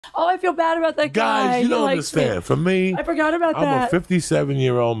Oh, I feel bad about that guy. Guys, you don't understand. Me. For me, I forgot about that. I'm a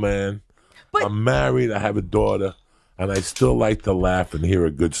 57-year-old man. But I'm married. I have a daughter. And I still like to laugh and hear a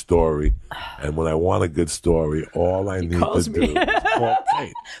good story. And when I want a good story, all I need to do is call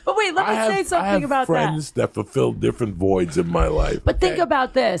Kate. But wait, let me say something about that. I have friends that fulfill different voids in my life. But think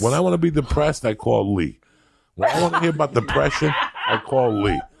about this. When I want to be depressed, I call Lee. When I want to hear about depression, I call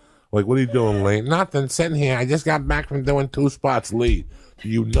Lee. Like, what are you doing, Lee? Nothing. Sitting here. I just got back from doing 2 spots, Lee.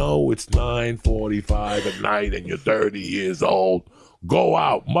 You know it's 9:45 at night and you're 30 years old. Go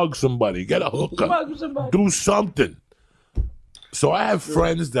out, mug somebody, get a hooker, do something. So I have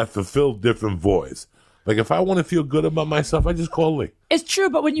friends that fulfill different voids. Like if I want to feel good about myself, I just call Lee. It's true,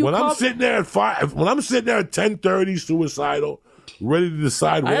 but when I'm sitting there at 5, when I'm sitting there at 10:30, suicidal, ready to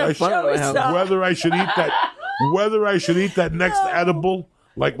decide whether I should eat that next edible.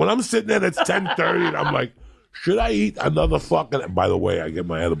 Like when I'm sitting there, it's 10:30, and I'm like, should I eat another fucking? By the way, I get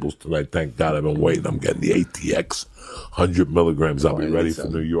my edibles tonight. Thank God, I've been waiting. I'm getting the ATX 100 milligrams. I'll be ready for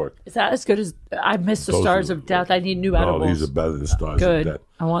New York. Is that as good as I missed the Stars of Death? I need new edibles. No, these are better than Stars of Death.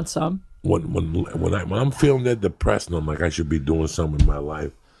 I want some. When I'm feeling that depressed and I'm like I should be doing something in my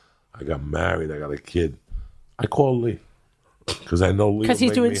life, I got married, I got a kid. I call Lee because I know Lee. Because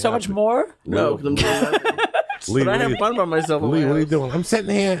he's doing so much more. No, Lee, but I have fun by myself. Lee, what are you doing? I'm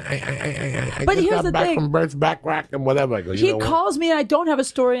sitting here. I but just here's got the back thing. from Bert's back rack and whatever. I go, he calls me and I don't have a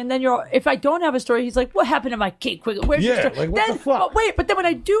story, and then if I don't have a story, he's like, "What happened to my cake? Where's your story?" Like, what the fuck? But then when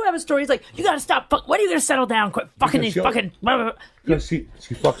I do have a story, he's like, "You gotta stop. When are you gonna settle down? Quit fucking these fucking." Because she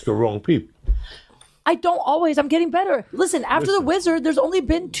fucks the wrong people. I don't always. I'm getting better. Listen, after the Wizard, there's only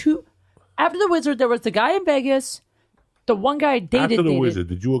been 2. After the Wizard, there was the guy in Vegas. The one guy I dated. After the Wizard,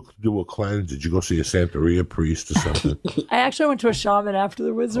 did you do a cleanse? Did you go see a Santeria priest or something? I actually went to a shaman after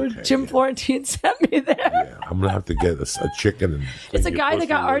the Wizard. Okay, Jim Florentine sent me there. Yeah, I'm gonna have to get a chicken. And it's a guy that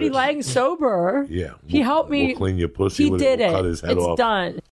got Artie Lang sober. Yeah, he helped me. We'll clean your pussy. He did it. Cut his head it's off. Done.